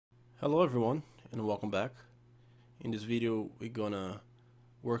Hello everyone and welcome back. In this video we're gonna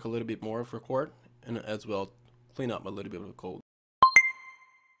work a little bit more for Record and as well clean up a little bit of the code.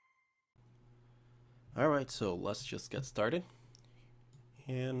 Alright, so let's just get started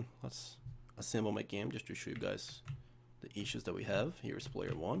and let's assemble my game just to show you guys the issues that we have. Here's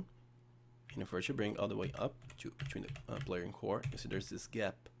player 1, and if I should bring all the way up to between the player and core, you see there's this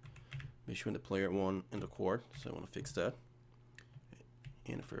gap between the player 1 and the core, so I want to fix that.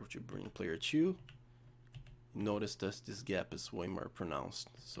 And if I were to bring player 2, notice that this gap is way more pronounced,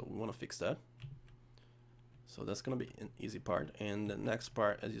 so we want to fix that. So that's gonna be an easy part, and the next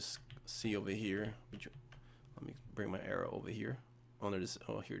part, as you see over here, let me bring my arrow over here under this.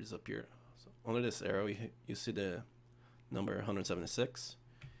 Oh, here it is up here. So under this arrow you see the number 176,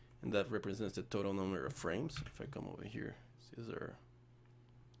 and that represents the total number of frames. If I come over here, these are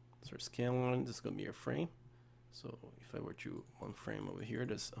scan line, this is gonna be a frame. So if I were to one frame over here,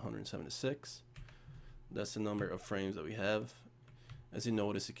 that's 176. That's the number of frames that we have. As you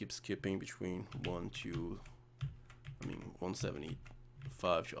notice, it keeps skipping between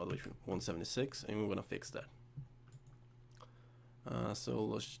 175 to all the way to 176, and we're gonna fix that. So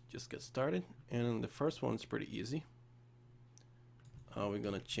let's just get started. And the first one is pretty easy. We're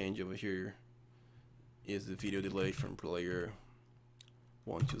gonna change over here is the video delay from player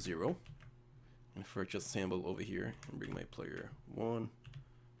 1 to 0. And first just assemble over here and bring my player 1,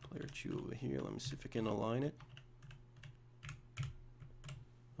 player 2 over here. Let me see if I can align it.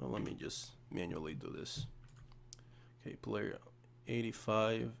 Well, let me just manually do this. Okay, player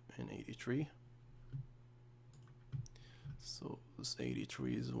 85 and 83. So this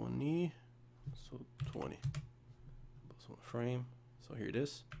 83 is 1E, so 20. That's one frame. So here it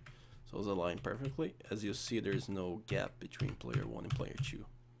is. So it's aligned perfectly. As you see, there's no gap between player 1 and player 2.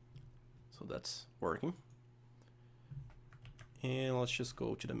 So that's working. And let's just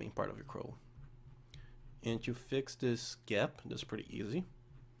go to the main part of your code. And to fix this gap, that's pretty easy.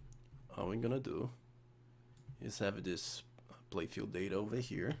 All we're gonna do is have this playfield data over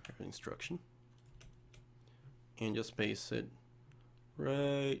here, instruction, and just paste it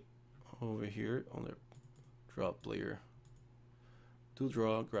right over here on the draw player to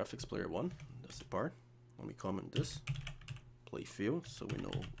draw graphics player 1. That's the part. Let me comment this playfield so we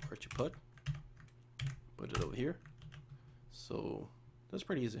know where to put it over here. So that's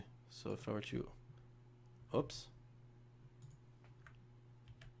pretty easy. So if I were to, oops,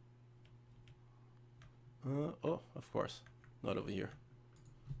 oh, of course, not over here,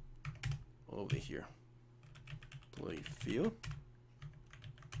 over here, playfield,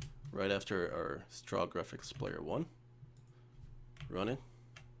 right after our straw graphics player 1, run it,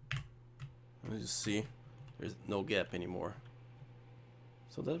 and you see there's no gap anymore.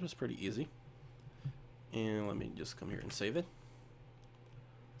 So that was pretty easy. And let me just come here and save it.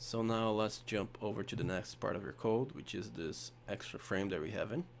 So now let's jump over to the next part of your code, which is this extra frame that we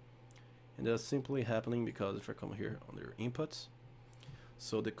have in. And that's simply happening because if I come here under inputs,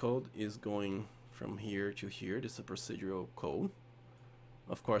 so the code is going from here to here. This is a procedural code.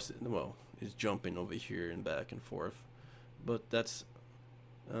 Of course, well, it's jumping over here and back and forth, but that's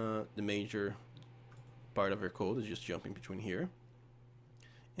the major part of your code is just jumping between here.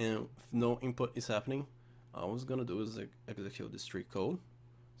 And if no input is happening, all it's gonna do is execute this street code.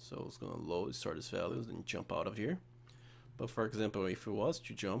 So it's gonna load, start its values, and jump out of here. But for example, if it was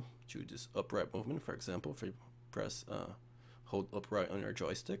to jump to this upright movement, for example, if you press hold upright on your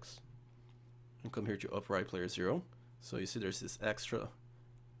joysticks and come here to upright player 0, so you see there's this extra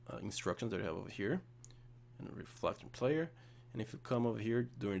instructions that we have over here and reflecting player. And if you come over here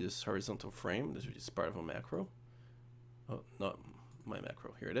during this horizontal frame, this is part of a macro. Oh, not my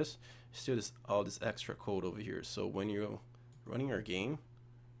macro, here it is. Still this all this extra code over here. So when you're running your game,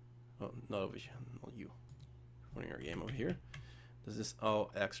 oh, not over here, not you, running your game over here, there's this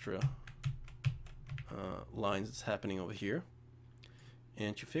all extra lines that's happening over here.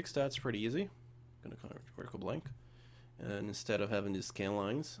 And to fix that, it's pretty easy. I'm gonna come to vertical blank, and instead of having these scan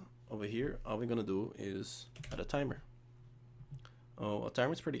lines over here, all we're gonna do is add a timer. Oh, a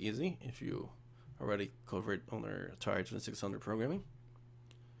timer is pretty easy if you already covered on our Atari 2600 programming.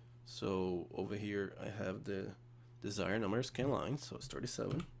 So over here I have the desired number of scan lines, so it's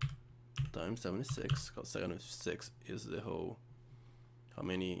 37 times 76, because 76 is the whole, how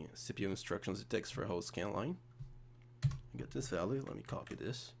many CPU instructions it takes for a whole scan line. I get this value, let me copy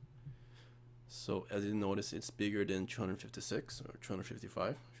this. So as you notice, it's bigger than 256, or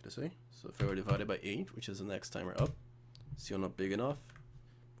 255 should I say. So if I were divided by 8, which is the next timer up, still not big enough.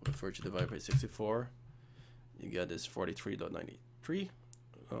 But if I were to divide by 64, you get this 43.93.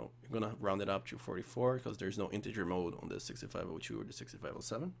 Oh, you're gonna round it up to 44 because there's no integer mode on the 6502 or the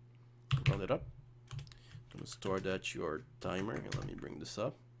 6507. round it up. I'm gonna store that your timer, and let me bring this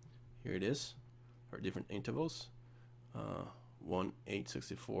up. Here it is, our different intervals, 1, 8,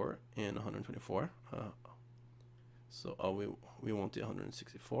 64, and 124. So we want the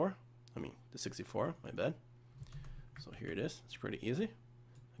 164. I mean the 64. My bad. So here it is. It's pretty easy.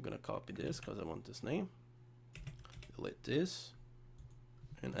 I'm gonna copy this because I want this name. Delete this,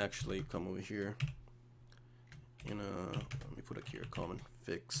 and actually come over here. And let me put it here. Common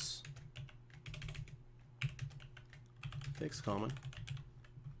fix common.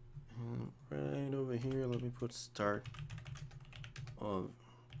 And right over here, let me put start of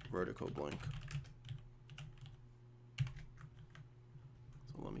vertical blank.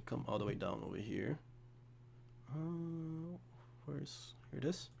 So let me come all the way down over here. Here it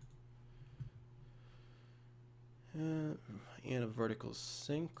is. And a vertical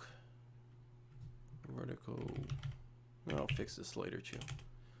sync. I'll fix this later too.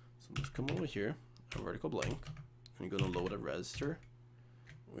 So let's come over here, a vertical blank. I'm gonna load a register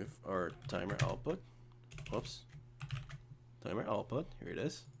with our timer output. Oops. Timer output, here it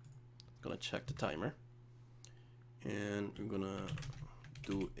is. Gonna check the timer. And we're gonna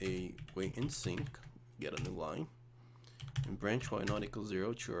do a wait in sync, get a new line. And branch y not equals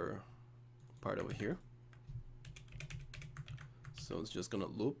 0 to our part over here. So it's just gonna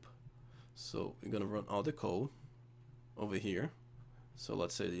loop. So we're gonna run all the code over here. So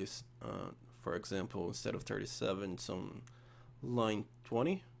let's say this, for example, instead of 37, it's on line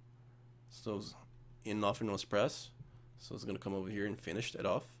 20. So nothing was pressed. So it's gonna come over here and finish that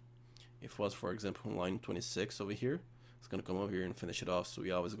off. If it was, for example, line 26 over here, it's gonna come over here and finish it off. So we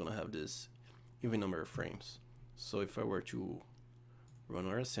always gonna have this even number of frames. So if I were to run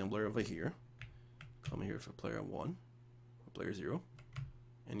our assembler over here, come here for player 1, or player 0,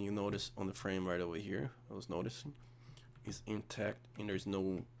 and you notice on the frame right over here, I was noticing, is intact, and there's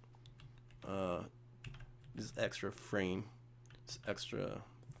no this extra frame, this extra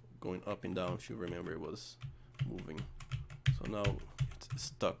going up and down. If you remember, it was moving. So now it's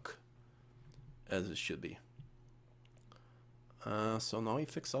stuck as it should be. So now you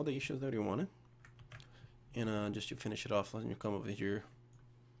fix all the issues that you wanted, and just to finish it off, let me come over here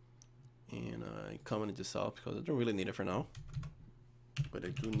and comment this out because I don't really need it for now, but I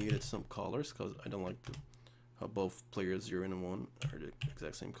do need some colors because I don't like to have both players 0 and 1 are the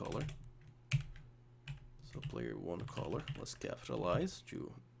exact same color. So player 1 color, let's capitalize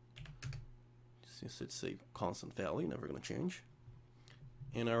to, since it's a constant value, never gonna change.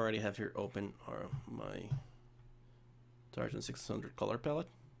 And I already have here open my 3600 color palette.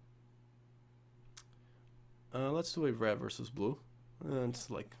 Let's do a red versus blue. It's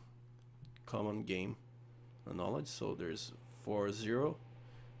like common game knowledge. So there's 4-0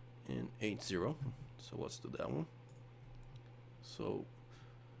 and 8-0. So let's do that one. So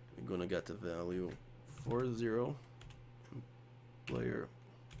we're gonna get the value 4-0 and player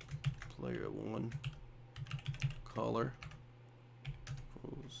 1 color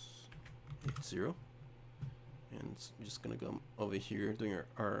equals 8-0, and it's just gonna come over here doing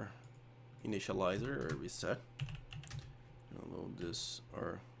our initializer or reset. And load this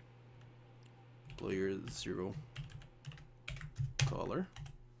our player 0 color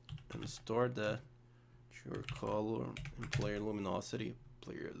and store that to your color and player luminosity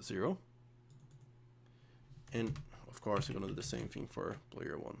player 0. And of course we're gonna do the same thing for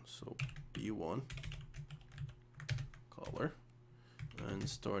player 1. So B1 color and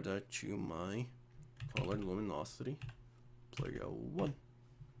store that to my color luminosity player 1.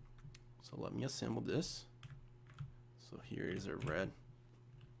 So let me assemble this. So here is a red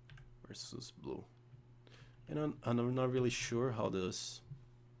versus blue, and I'm not really sure how this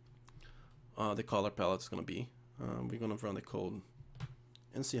the color palette is gonna be. We're gonna run the code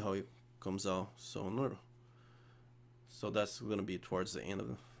and see how it comes out. So that's gonna be towards the end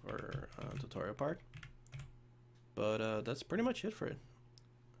of our tutorial part. But that's pretty much it for it.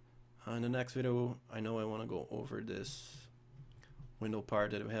 In the next video, I know I want to go over this window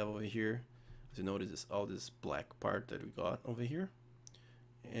part that we have over here. As you notice, it's all this black part that we got over here,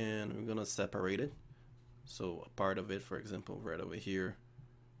 and we're gonna separate it. So a part of it, for example, right over here.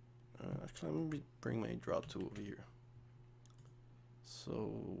 Actually, let me bring my drop tool over here.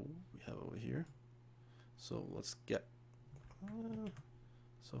 So we have over here. So let's get.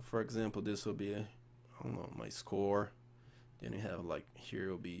 So for example, this will be I don't know, my score. Then you have like here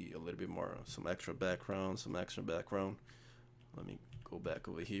will be a little bit more, some extra background. Let me go back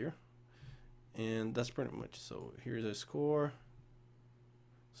over here, and that's pretty much. So here's the score.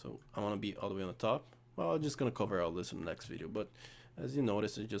 So I want to be all the way on the top. Well, I'm just gonna cover all this in the next video, but as you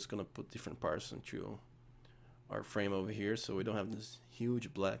notice, I'm just gonna put different parts into our frame over here, so we don't have this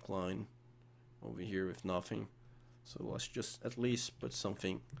huge black line over here with nothing. So let's just at least put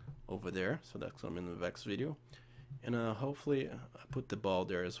something over there. So that's in the next video, and hopefully I put the ball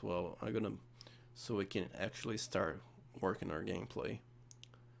there as well. So we can actually start working our gameplay.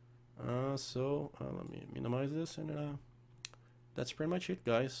 Let me minimize this, and that's pretty much it,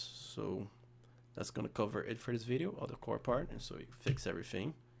 guys. So that's gonna cover it for this video, all the core part, and so you fix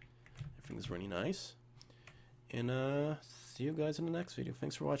everything. Everything's really nice. And see you guys in the next video.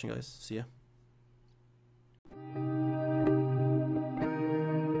 Thanks for watching, guys. See ya.